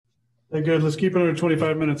Hey, good. Let's keep it under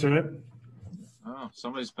 25 minutes, all right? Oh,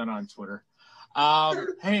 somebody's been on Twitter.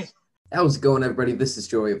 Hey. How's it going, everybody? This is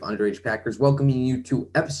Joey of Underage Packers, welcoming you to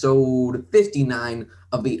episode 59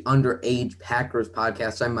 of the Underage Packers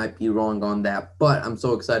podcast. I might be wrong on that, but I'm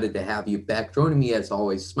so excited to have you back. Joining me, as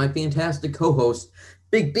always, is my fantastic co-host,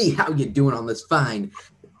 Big B. How you doing on this fine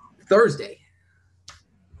Thursday?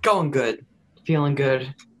 Going good. Feeling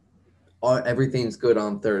good. Everything's good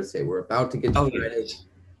on Thursday. We're about to get to Friday. Yes.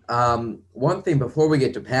 One thing before we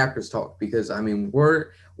get to Packers talk, because I mean we're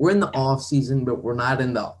in the off season, but we're not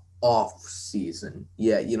in the off season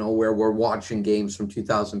yet. You know, where we're watching games from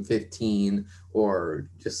 2015 or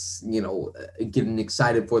just getting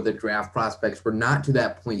excited for the draft prospects. We're not to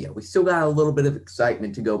that point yet. We still got a little bit of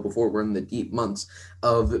excitement to go before we're in the deep months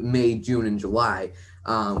of May, June, and July.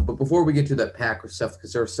 But before we get to that Packers stuff,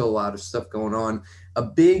 because there's still a lot of stuff going on. A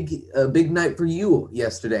big night for you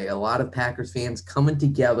yesterday. A lot of Packers fans coming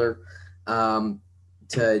together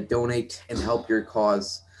to donate and help your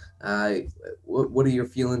cause. What are your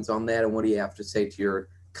feelings on that, and what do you have to say to your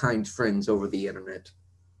kind friends over the internet?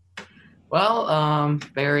 Well,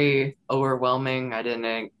 very overwhelming. I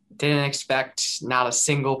didn't expect not a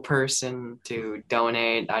single person to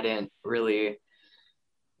donate. I didn't really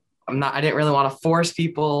want to force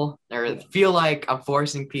people or feel like I'm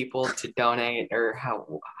forcing people to donate or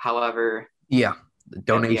however. Yeah,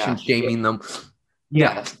 donation shaming them.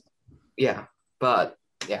 Yeah. But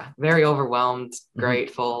yeah, very overwhelmed,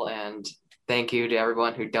 grateful, and thank you to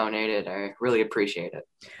everyone who donated. I really appreciate it.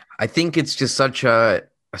 I think it's just such a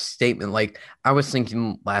statement. Like, I was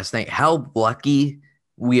thinking last night, how lucky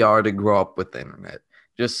we are to grow up with the internet.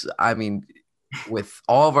 With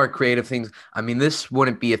all of our creative things, this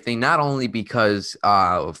wouldn't be a thing, not only because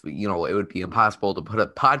it would be impossible to put a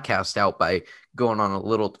podcast out by going on a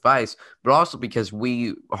little device, but also because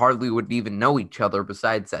we hardly would even know each other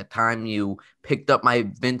besides that time you picked up my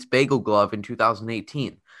Vince Bagel glove in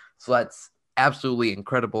 2018. So that's absolutely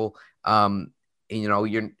incredible.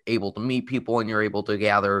 You're able to meet people and you're able to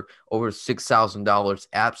gather over $6,000.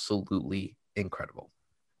 Absolutely incredible.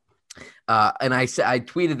 And I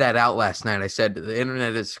tweeted that out last night. I said the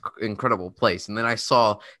internet is an incredible place. And then I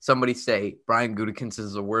saw somebody say Brian Gutekunst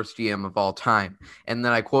is the worst GM of all time. And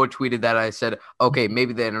then I quote tweeted that. I said, okay,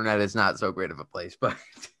 maybe the internet is not so great of a place, but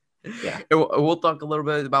yeah, we'll talk a little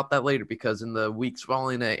bit about that later, because in the weeks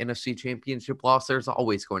following the NFC Championship loss, there's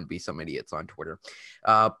always going to be some idiots on Twitter.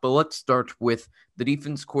 But let's start with the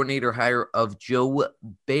defense coordinator hire of Joe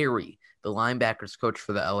Barry, the linebackers coach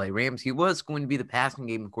for the LA Rams. He was going to be the passing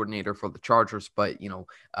game coordinator for the Chargers, but,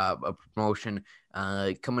 a promotion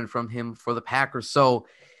coming from him for the Packers. So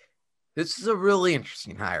this is a really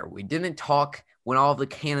interesting hire. We didn't talk when all of the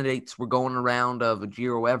candidates were going around of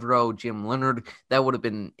Ejiro Evero, Jim Leonhard. That would have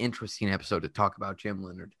been an interesting episode to talk about Jim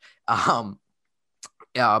Leonhard.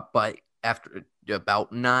 But after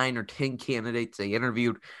about 9 or 10 candidates they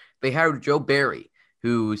interviewed, they hired Joe Barry,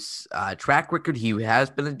 whose track record, he has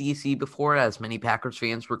been a DC before, as many Packers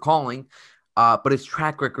fans were calling, but his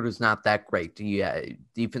track record is not that great. He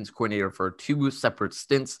defense coordinator for 2 separate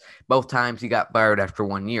stints. Both times he got fired after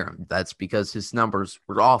 1 year. That's because his numbers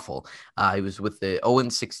were awful. He was with the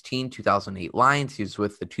 0-16 2008 Lions. He was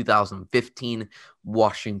with the 2015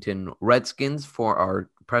 Washington Redskins, for our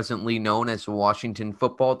presently known as the Washington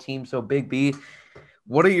football team. So, Big B,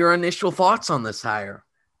 what are your initial thoughts on this hire?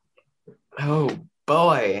 Oh,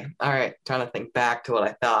 boy. All right. Trying to think back to what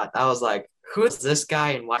I thought. I was like, who is this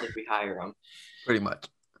guy and why did we hire him? Pretty much.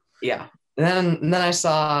 Yeah. And then I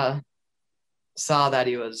saw that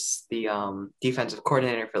he was the defensive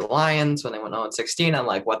coordinator for the Lions when they went 0-16. I'm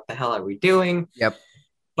like, what the hell are we doing? Yep.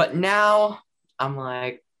 But now I'm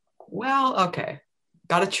like, well, okay.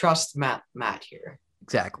 Got to trust Matt here.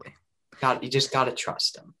 Exactly. You just got to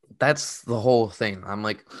trust him. That's the whole thing. I'm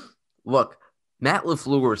like, look, Matt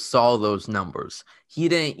LaFleur saw those numbers. He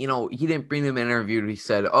didn't bring him an interview. He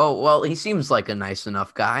said, oh, well, he seems like a nice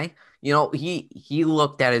enough guy. He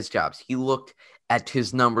looked at his jobs. He looked at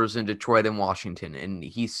his numbers in Detroit and Washington, and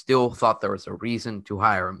he still thought there was a reason to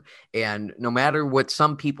hire him. And no matter what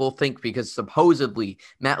some people think, because supposedly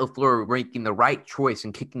Matt LaFleur making the right choice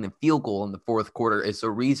and kicking the field goal in the fourth quarter is the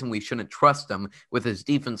reason we shouldn't trust him with his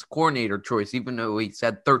defense coordinator choice, even though he's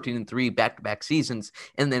had 13-3 back-to-back seasons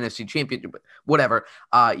in the NFC Championship, whatever.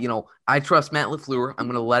 I trust Matt LaFleur. I'm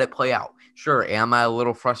going to let it play out. Sure, am I a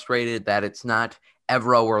little frustrated that it's not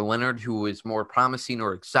Evero or Leonhard who is more promising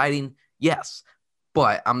or exciting? Yes.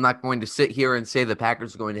 But I'm not going to sit here and say the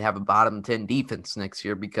Packers are going to have a bottom 10 defense next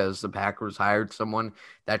year because the Packers hired someone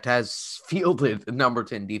that has fielded a number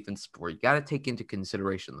 10 defense before. You got to take into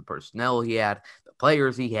consideration the personnel he had, the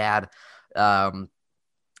players he had.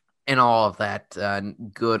 And and all of that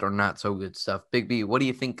good or not so good stuff. Big B, what do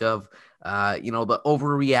you think of the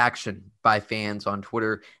overreaction by fans on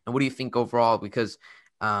Twitter, and what do you think overall? Because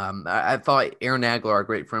I thought Aaron Nagler, our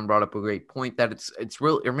great friend, brought up a great point that it's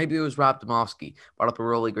real, or maybe it was Rob Domofsky brought up a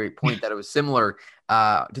really great point that it was similar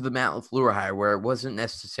to the Matt LaFleur hire, where it wasn't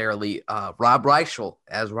necessarily Rob Reichel,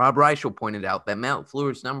 as Rob Reichel pointed out, that Matt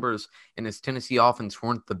LaFleur's numbers in his Tennessee offense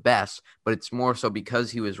weren't the best, but it's more so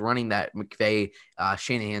because he was running that McVay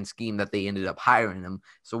Shanahan scheme that they ended up hiring him.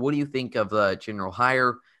 So what do you think of the general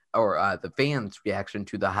hire, or the fans' reaction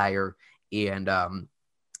to the hire, and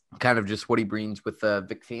kind of just what he brings with the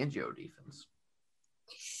Vic Fangio defense?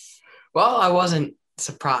 Well, I wasn't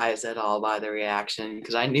surprised at all by the reaction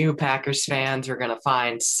because I knew Packers fans were going to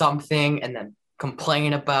find something and then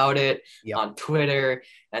complain about it on Twitter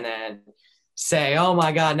and then say, oh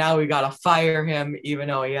my God, now we got to fire him, even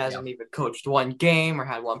though he hasn't even coached one game or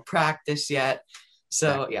had one practice yet.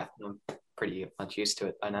 So, I'm pretty much used to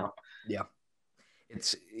it by now. Yeah.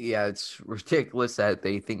 It's ridiculous that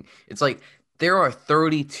they think it's like there are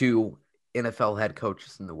 32 NFL head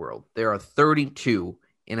coaches in the world. There are 32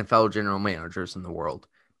 NFL general managers in the world.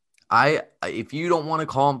 If you don't want to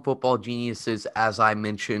call them football geniuses, as I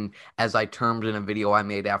mentioned, as I termed in a video I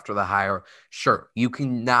made after the hire, sure, you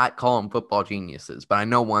cannot call them football geniuses. But I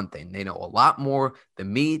know one thing. They know a lot more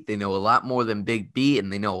than me. They know a lot more than Big B,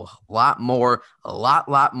 and they know a lot more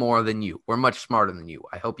than you. We're much smarter than you.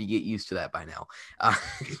 I hope you get used to that by now.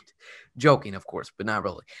 Joking, of course, but not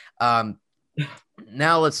really.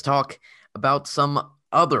 Now let's talk about some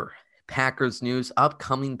other Packers news,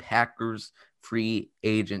 upcoming Packers free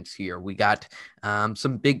agents here. We got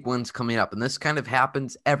some big ones coming up, and this kind of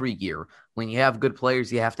happens every year. When you have good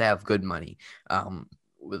players, you have to have good money.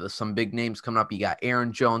 With some big names coming up, you got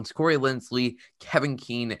Aaron Jones, Corey Linsley, Kevin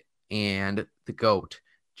Keane, and the GOAT,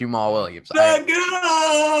 Jamal Williams. The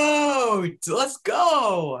GOAT! Let's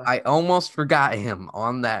go! I almost forgot him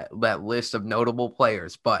on that list of notable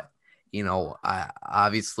players, but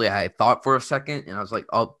I thought for a second, and I was like,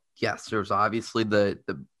 oh, yes, there's obviously the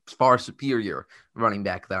far superior running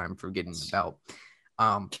back that I'm forgetting about.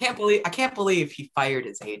 I can't believe he fired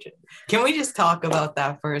his agent. Can we just talk about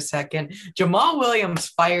that for a second? Jamal Williams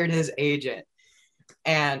fired his agent,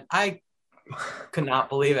 and I could not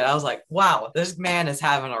believe it. I was like, wow, this man is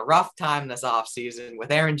having a rough time this offseason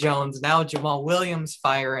with Aaron Jones. Now Jamal Williams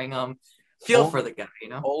firing him. For the guy,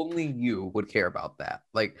 Only you would care about that.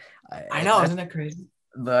 Like, I know, isn't that crazy?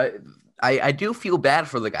 I do feel bad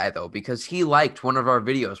for the guy though, because he liked one of our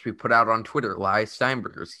videos we put out on Twitter, Elias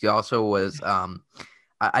Steinbergers. He also was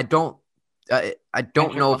I don't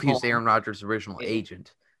know if he's Aaron Rodgers' original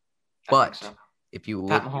agent, but if you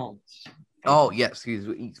look, oh yes,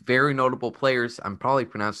 he's very notable players. I'm probably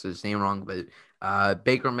pronouncing his name wrong, but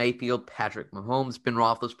Baker Mayfield, Patrick Mahomes, Ben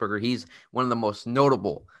Roethlisberger. He's one of the most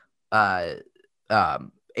notable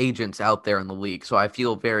agents out there in the league. So I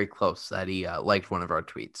feel very close that he liked one of our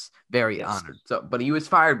tweets. Very honored. So, but he was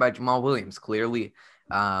fired by Jamal Williams. Clearly,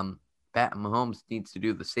 Pat Mahomes needs to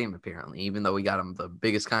do the same, apparently, even though we got him the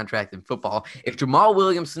biggest contract in football. If Jamal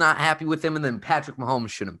Williams is not happy with him, and then Patrick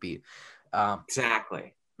Mahomes shouldn't be.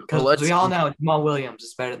 Exactly. Because we all know Jamal Williams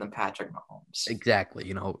is better than Patrick Mahomes. Exactly.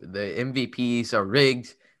 The MVPs are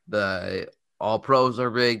rigged. The All Pros are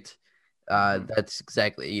rigged. That's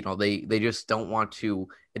exactly, they just don't want to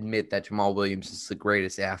admit that Jamal Williams is the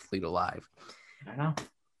greatest athlete alive. I know.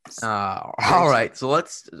 All right, so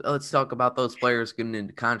let's talk about those players getting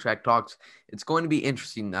into contract talks. It's going to be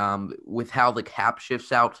interesting with how the cap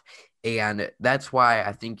shifts out, and that's why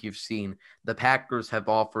I think you've seen the Packers have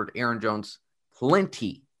offered Aaron Jones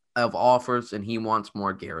plenty of offers, and he wants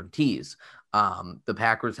more guarantees. The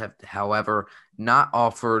Packers have, however, not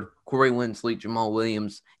offered Corey Linsley, Jamal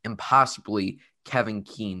Williams, and possibly Kevin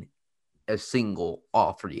Keane a single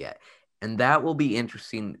offer yet. And that will be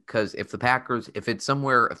interesting because if the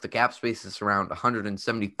cap space is around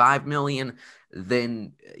 175 million,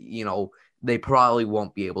 then, they probably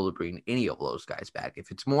won't be able to bring any of those guys back.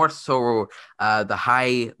 If it's more so the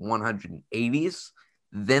high 180s,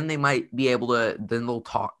 then they might be able to, then they'll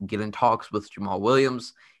get in talks with Jamal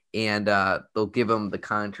Williams, and they'll give him the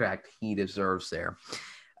contract he deserves there.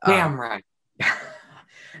 Damn right.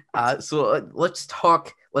 So let's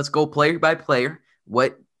go player by player,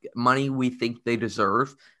 what money we think they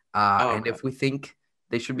deserve, and if we think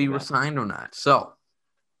they should be re-signed or not. So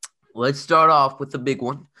let's start off with the big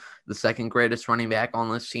one, the second greatest running back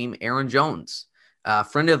on this team, Aaron Jones.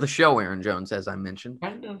 Friend of the show, Aaron Jones, as I mentioned.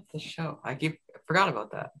 Friend of the show. I forgot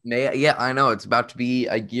about that. Yeah, I know. It's about to be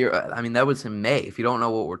a year. I mean, that was in May. If you don't know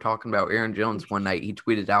what we're talking about, Aaron Jones one night, he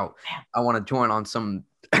tweeted out, I want to join on some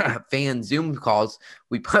fan Zoom calls.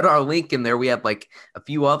 We put our link in there. We had like a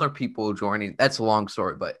few other people joining. That's a long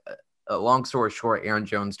story, but a long story short, Aaron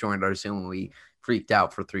Jones joined our Zoom. We freaked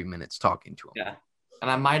out for 3 minutes talking to him. Yeah, and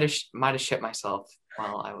I might have shit myself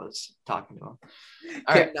while I was talking to him.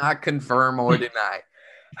 All right. Cannot confirm or deny.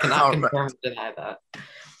 Cannot confirm or deny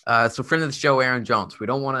that. So friend of the show, Aaron Jones. We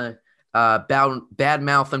don't want to bad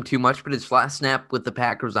mouth him too much, but his last snap with the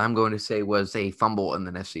Packers, I'm going to say, was a fumble in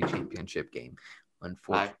the NFC Championship game,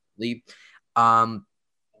 unfortunately.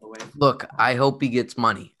 Look, I hope he gets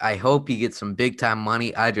money. I hope he gets some big time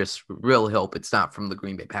money. I just really hope it's not from the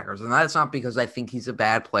Green Bay Packers. And that's not because I think he's a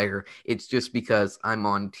bad player. It's just because I'm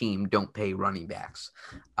on team don't pay running backs.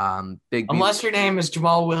 Unless your name is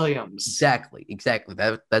Jamal Williams. Exactly.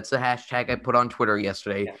 That's the hashtag I put on Twitter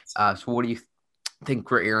yesterday. Yes. So what do you think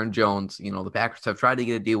for Aaron Jones? You know, the Packers have tried to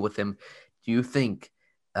get a deal with him. Do you think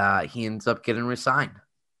he ends up getting re-signed?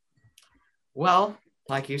 Well,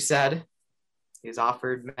 like you said, he's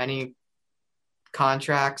offered many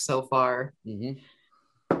contracts so far.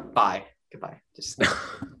 Mm-hmm. Bye. Goodbye. Just bye.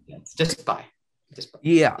 Just bye.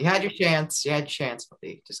 Yeah. You had your chance.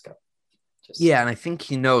 Buddy. Just go. Yeah, and I think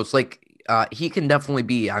he knows, like, he can definitely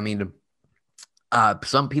be, I mean,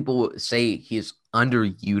 some people say he's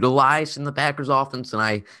underutilized in the Packers offense, and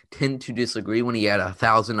I tend to disagree when he had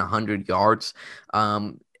 1,100 yards.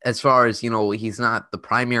 As far as, you know, he's not the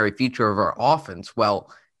primary feature of our offense.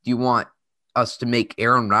 Well, do you want us to make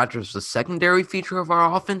Aaron Rodgers the secondary feature of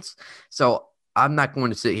our offense? So I'm not going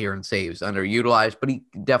to sit here and say he was underutilized, but he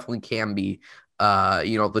definitely can be.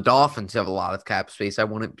 You know, the Dolphins have a lot of cap space. I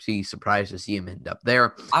wouldn't be surprised to see him end up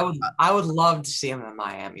there. I would love to see him in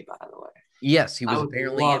Miami, by the way. Yes, he was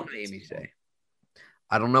apparently in Miami today.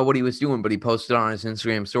 I don't know what he was doing, but he posted on his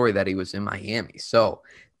Instagram story that he was in Miami. So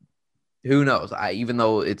who knows? Even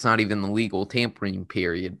though it's not even the legal tampering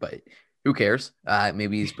period, but who cares?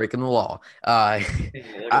 Maybe he's breaking the law. I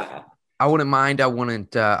wouldn't mind. I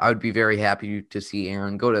would be very happy to see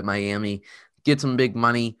Aaron go to Miami, get some big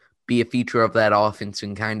money, be a feature of that offense,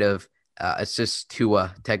 and kind of assist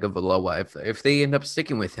Tua Tagovailoa if they end up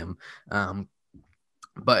sticking with him.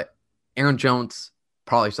 But Aaron Jones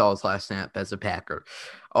probably saw his last snap as a Packer.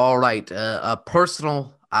 All right, a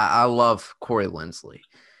personal. I love Corey Linsley.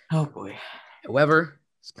 Oh boy. However,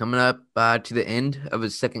 he's coming up to the end of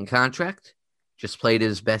his second contract. Just played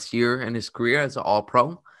his best year in his career as an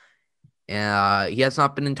All-Pro. He has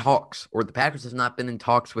not been in talks, or the Packers have not been in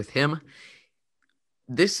talks with him.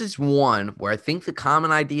 This is one where I think the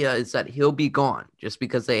common idea is that he'll be gone just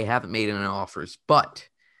because they haven't made any offers. But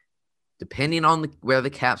depending on where the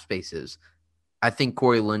cap space is, I think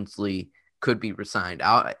Corey Linsley could be re-signed.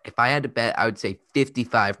 If I had to bet, I would say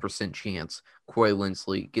 55% chance Corey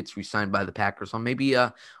Linsley gets re-signed by the Packers on maybe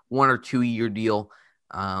a 1 or 2 year deal.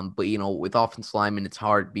 But, you know, with offensive linemen, it's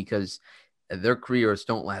hard because their careers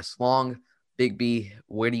don't last long. Big B,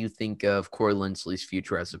 where do you think of Corey Linsley's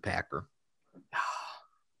future as a Packer?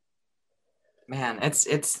 Man,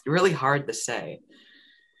 it's really hard to say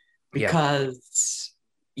because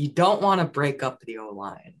you don't want to break up the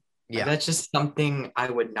O-line. Yeah. That's just something I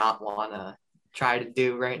would not want to try to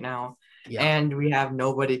do right now. Yeah. And we have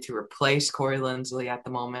nobody to replace Corey Linsley at the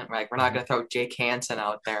moment. Like, we're not going to throw Jake Hansen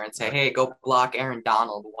out there and say, hey, go block Aaron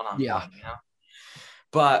Donald one-on-one, you know?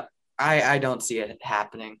 But I don't see it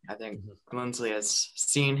happening. I think Linsley has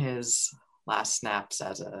seen his last snaps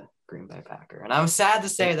as a Green Bay Packer. And I'm sad to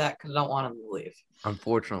say that because I don't want him to leave.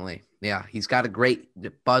 Unfortunately. Yeah, he's got a great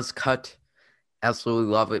buzz cut.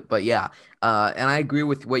 Absolutely love it. But yeah, and I agree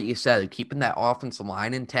with what you said. Keeping that offensive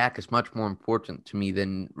line intact is much more important to me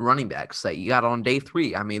than running backs that you got on day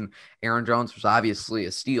 3. I mean, Aaron Jones was obviously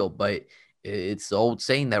a steal, but it's the old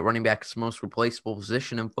saying that running back is the most replaceable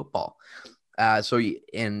position in football. So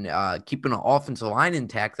keeping an offensive line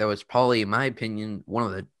intact, that was probably, in my opinion, one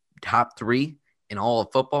of the top 3 in all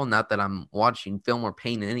of football. Not that I'm watching film or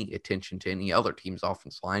paying any attention to any other team's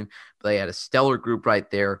offensive line, but they had a stellar group right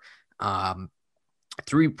there.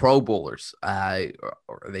 3 Pro Bowlers,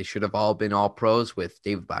 or they should have all been all pros, with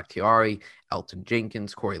David Bakhtiari, Elton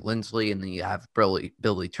Jenkins, Corey Linsley, and then you have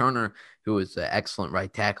Billy Turner, who is an excellent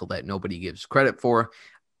right tackle that nobody gives credit for.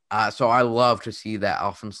 So I love to see that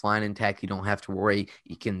offensive line intact. You don't have to worry.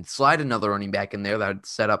 You can slide another running back in there that would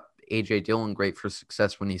set up A.J. Dillon great for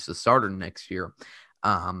success when he's the starter next year.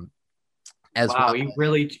 You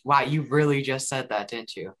really just said that,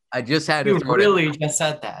 didn't you? I just had to. You really just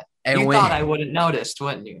said that. And you thought I wouldn't noticed,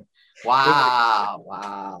 wouldn't you?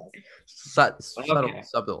 Wow.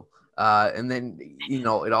 Subtle. And then, you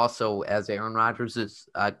know, it also, as Aaron Rodgers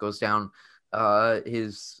goes down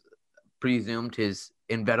his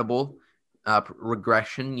inevitable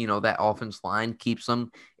regression. That offense line keeps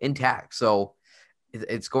them intact. So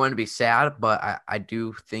it's going to be sad, but I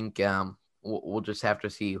do think we'll just have to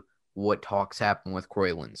see what talks happen with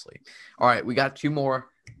Corey Linsley. All right, we got 2 more.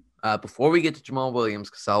 Before we get to Jamal Williams,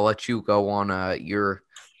 because I'll let you go on your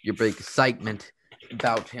big excitement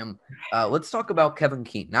about him. Let's talk about Kevin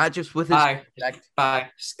Keene, not just with his contract. Bye.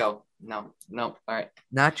 Just go. No. All right.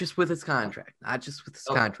 Not just with his contract,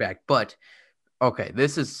 but okay,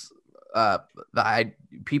 this is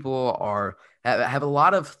people have a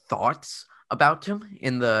lot of thoughts about him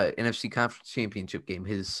in the NFC Conference Championship game,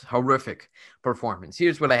 his horrific performance.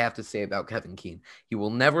 Here's what I have to say about Kevin Keene. He will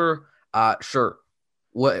never, sure,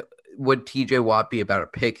 would TJ Watt be about a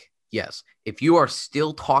pick? Yes. If you are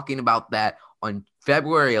still talking about that on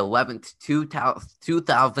February 11th,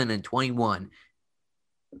 2021,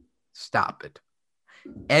 stop it.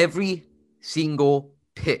 Every single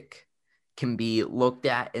pick can be looked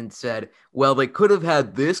at and said, well, they could have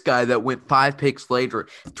had this guy that went 5 picks later.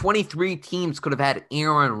 23 teams could have had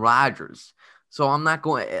Aaron Rodgers. So I'm not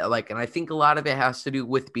going and I think a lot of it has to do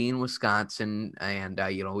with being Wisconsin, and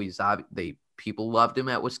people loved him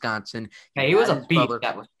at Wisconsin. Hey, he was a beast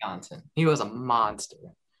at Wisconsin. He was a monster.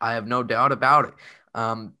 I have no doubt about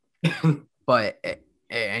it. But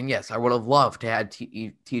yes, I would have loved to have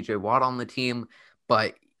TJ Watt on the team,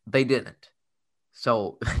 but they didn't.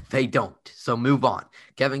 So they don't. So move on.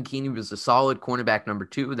 Kevin Keene was a solid cornerback number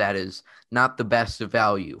 2. That is not the best of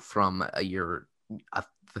value from the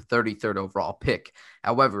 33rd overall pick.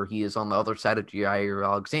 However, he is on the other side of Jaire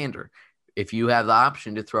Alexander. If you have the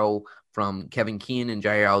option to throw from Kevin Keene and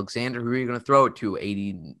Jaire Alexander, who are you going to throw it to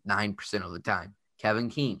 89% of the time? Kevin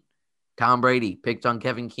Keene. Tom Brady picked on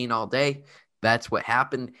Kevin Keene all day. That's what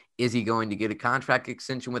happened. Is he going to get a contract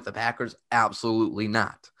extension with the Packers? Absolutely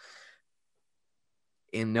not.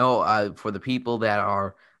 And no, for the people that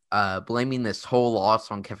are blaming this whole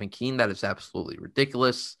loss on Kevin Keene, that is absolutely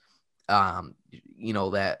ridiculous. So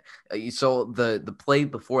the play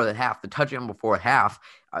before the half, the touchdown before half,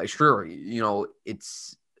 sure,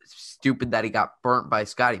 it's stupid that he got burnt by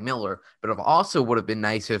Scotty Miller, but it also would have been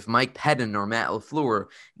nice if Mike Pettin or Matt LaFleur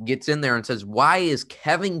gets in there and says, why is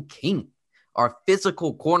Kevin Keene, our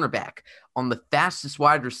physical cornerback, on the fastest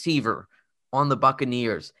wide receiver on the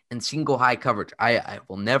Buccaneers and single high coverage? I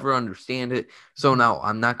will never understand it. So no,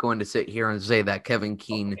 I'm not going to sit here and say that Kevin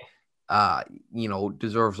Keene,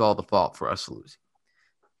 deserves all the fault for us losing.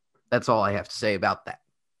 That's all I have to say about that.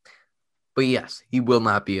 But yes, he will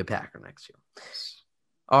not be a Packer next year.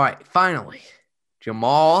 All right, finally,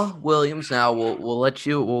 Jamal Williams. Now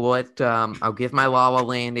I'll give my La La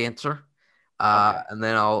Land answer. And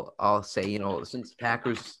then I'll say, since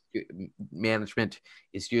Packers management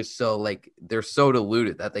is just so they're so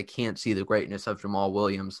deluded that they can't see the greatness of Jamal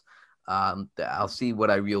Williams. I'll see what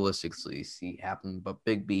I realistically see happen. But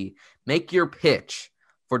Big B, make your pitch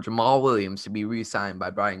for Jamal Williams to be re-signed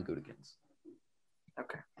by Brian Gutekunst.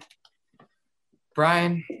 Okay.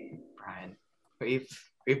 Brian, we've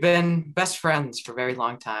been best friends for a very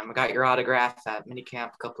long time. I got your autograph at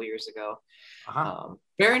minicamp a couple years ago.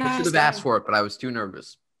 Very nice. I should have asked for it, but I was too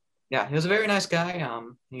nervous. Yeah, he was a very nice guy.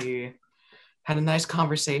 He had a nice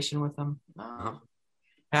conversation with him.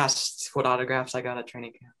 Asked what autographs I got at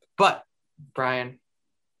training camp. But Brian,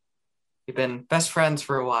 we've been best friends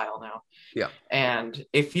for a while now. Yeah. And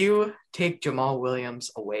if you take Jamal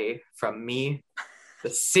Williams away from me, the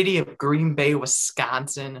city of Green Bay,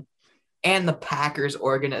 Wisconsin, and the Packers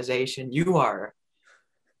organization, you are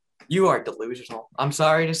delusional. I'm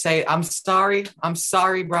sorry to say, I'm sorry,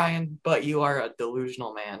 Brian, but you are a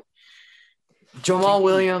delusional man. Jamal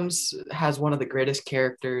Williams has one of the greatest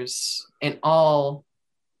characters in all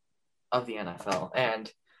of the NFL,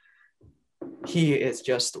 and he is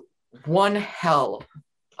just one hell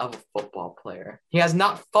of a football player. He has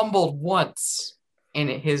not fumbled once in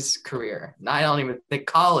his career. I don't even think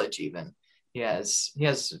college even. He has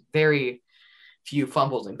very few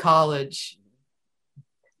fumbles in college.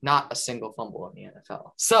 Not a single fumble in the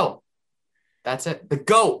NFL. So that's it. The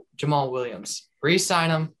GOAT, Jamal Williams. Re-sign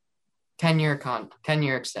him.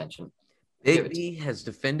 10-year extension. Big B has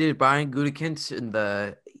defended Brian Gutekunst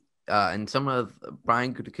in some of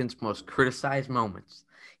Brian Gutekunst's most criticized moments.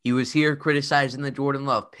 He was here criticizing the Jordan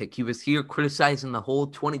Love pick. He was here criticizing the whole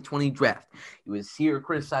 2020 draft. He was here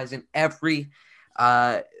criticizing every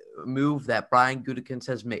move that Brian Gutekunst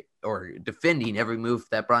has made, or defending every move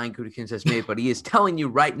that Brian Gutekunst has made. But he is telling you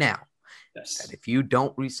right now that if you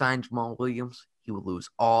don't re-sign Jamal Williams, he will lose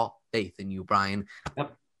all faith in you, Brian.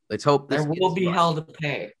 Yep. Let's hope there will be hell to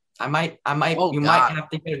pay. You might have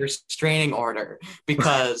to get a restraining order,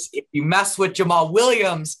 because if you mess with Jamal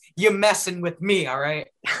Williams, you're messing with me. All right.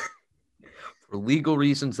 For legal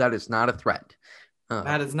reasons, that is not a threat.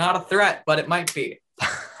 That is not a threat, but it might be.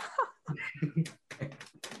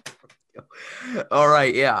 All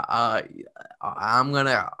right, yeah.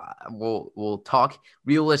 We'll talk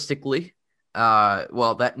realistically.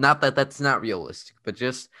 That's not realistic, but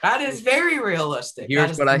just that is very realistic.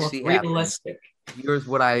 Here's what I see realistic. Here's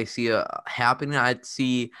what I see happening. I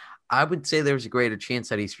would say there's a greater chance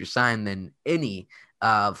that he's resigned than any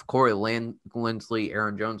of Corey Linsley,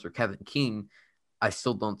 Aaron Jones, or Kevin King. I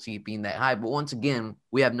still don't see it being that high. But once again,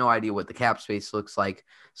 we have no idea what the cap space looks like.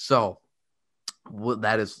 So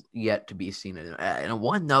that is yet to be seen. And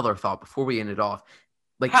one other thought before we end it off.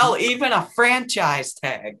 Even a franchise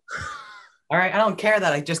tag. All right, I don't care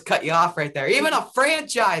that I just cut you off right there. Even a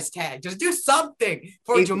franchise tag. Just do something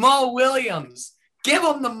for Jamal Williams. Give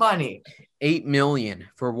him the money. $8 million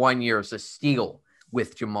for 1 year is a steal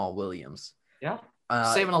with Jamal Williams. Yeah.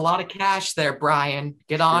 Saving a lot of cash there, Brian.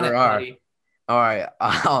 Get on it, buddy. All right.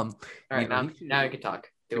 All right, now you can talk.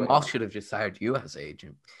 Jamal should have just hired you as an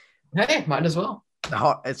agent. Hey, might as well.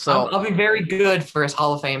 So I'll be very good for his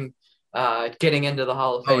Hall of Fame, getting into the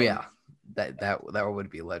Hall of Fame. Oh yeah, that would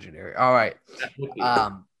be legendary. All right.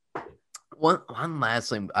 One last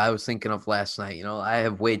thing I was thinking of last night. I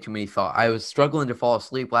have way too many thoughts. I was struggling to fall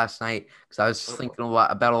asleep last night because I was thinking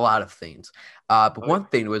about a lot of things. But one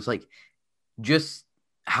thing was just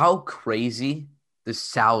how crazy the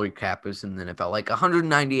salary cap is in the NFL.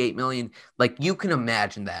 198 million. You can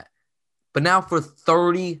imagine that. But now for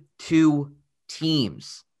 32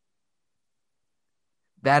 teams,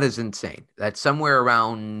 that is insane. That's somewhere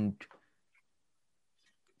in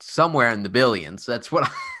the billions. That's what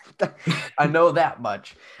I know that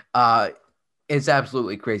much. It's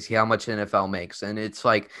absolutely crazy how much NFL makes. And it's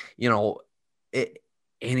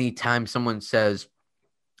anytime someone says,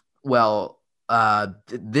 well,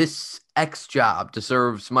 this X job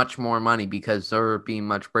deserves much more money because they're being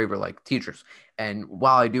much braver, like teachers. And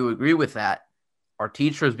while I do agree with that, are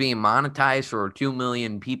teachers being monetized for 2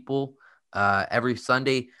 million people every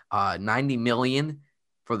Sunday, 90 million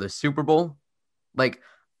for the Super Bowl?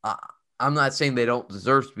 I'm not saying they don't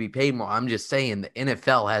deserve to be paid more. I'm just saying the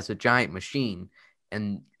NFL has a giant machine,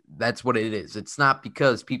 and that's what it is. It's not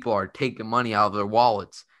because people are taking money out of their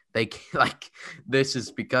wallets. They this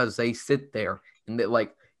is because they sit there and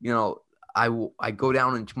I go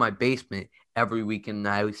down into my basement every weekend and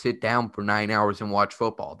I sit down for 9 hours and watch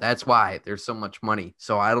football. That's why there's so much money.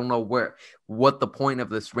 So I don't know what the point of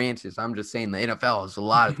this rant is. I'm just saying the NFL has a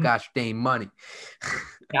lot of gosh dang money.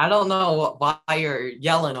 I don't know why you're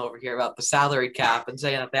yelling over here about the salary cap and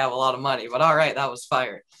saying that they have a lot of money, but all right, that was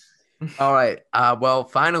fire. All right. Well,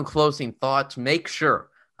 final closing thoughts. Make sure,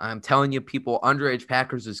 I'm telling you, people, Underage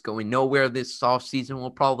Packers is going nowhere this offseason. We'll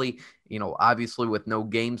probably, obviously with no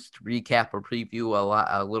games to recap or preview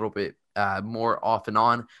a little bit more off and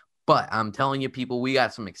on. But I'm telling you, people, we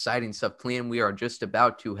got some exciting stuff planned. We are just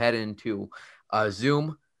about to head into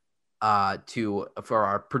Zoom for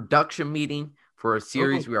our production meeting for a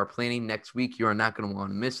series we are planning next week. You are not going to want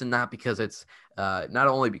to miss it, not because it's not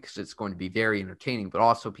only because it's going to be very entertaining, but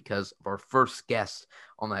also because of our first guest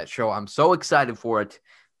on that show. I'm so excited for it.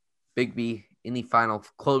 Big B, any final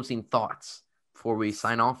closing thoughts before we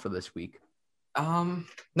sign off for this week?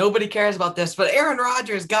 Nobody cares about this, but Aaron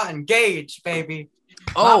Rodgers got engaged, baby.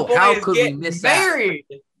 Oh, how could we miss married.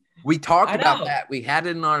 That? We talked about that. We had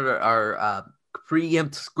it in our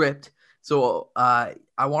preempt script. So I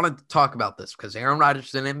wanted to talk about this because Aaron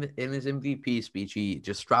Rodgers in his MVP speech, he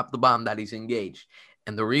just dropped the bomb that he's engaged.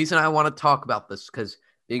 And the reason I want to talk about this because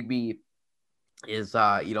Big B is,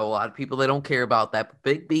 a lot of people, they don't care about that.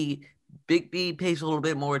 But Big B pays a little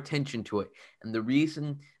bit more attention to it. And the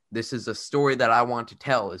reason this is a story that I want to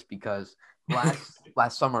tell is because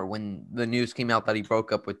last summer when the news came out that he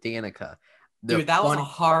broke up with Danica. Dude, that was a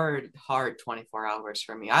hard 24 hours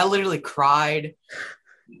for me. I literally cried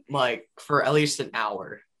for at least an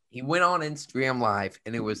hour. He went on Instagram Live,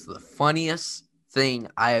 and it was the funniest thing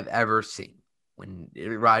I have ever seen. When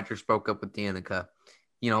Rodgers broke up with Danica,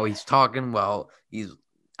 he's talking. Well,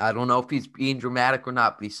 I don't know if he's being dramatic or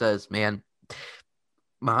not, but he says, "Man,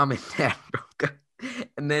 Mom and Dad broke up."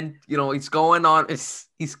 And then, he's going on his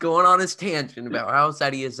tangent about how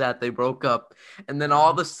sad he is that they broke up. And then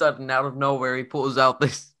all of a sudden, out of nowhere, he pulls out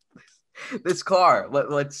this car.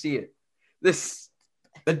 Let's see it.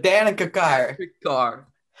 The Danica car.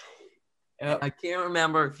 Yep. I can't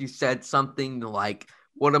remember if you said something like,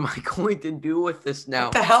 what am I going to do with this now?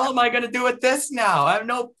 What the hell am I going to do with this now? I have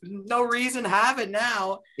no reason to have it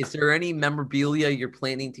now. Is there any memorabilia you're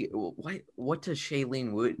planning to? What does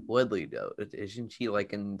Shailene Woodley do? Isn't she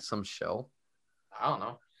in some show? I don't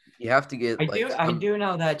know. You have to get. I do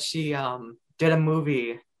know that she did a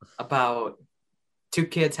movie about 2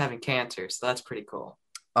 kids having cancer, so that's pretty cool.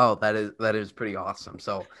 Oh, that is pretty awesome.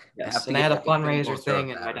 So Yes, and they had a fundraiser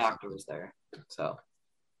thing, and my doctor was there. So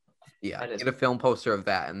yeah, get a film poster of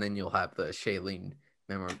that, and then you'll have the Shailene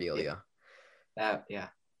memorabilia. Yeah.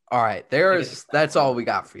 All right, that's all we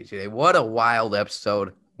got for you today. What a wild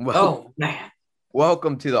episode. Well, oh man.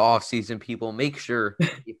 Welcome to the off season, people. Make sure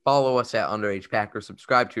you follow us at Underage Packer,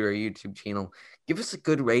 subscribe to our YouTube channel, give us a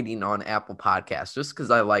good rating on Apple Podcasts, just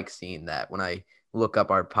because I like seeing that when I look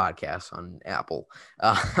up our podcast on Apple.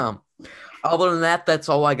 Other than that, that's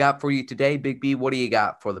all I got for you today. Big B, what do you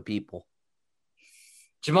got for the people?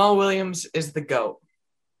 Jamal Williams is the GOAT.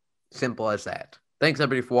 Simple as that. Thanks,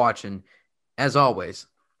 everybody, for watching. As always,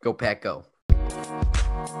 go Pack Go.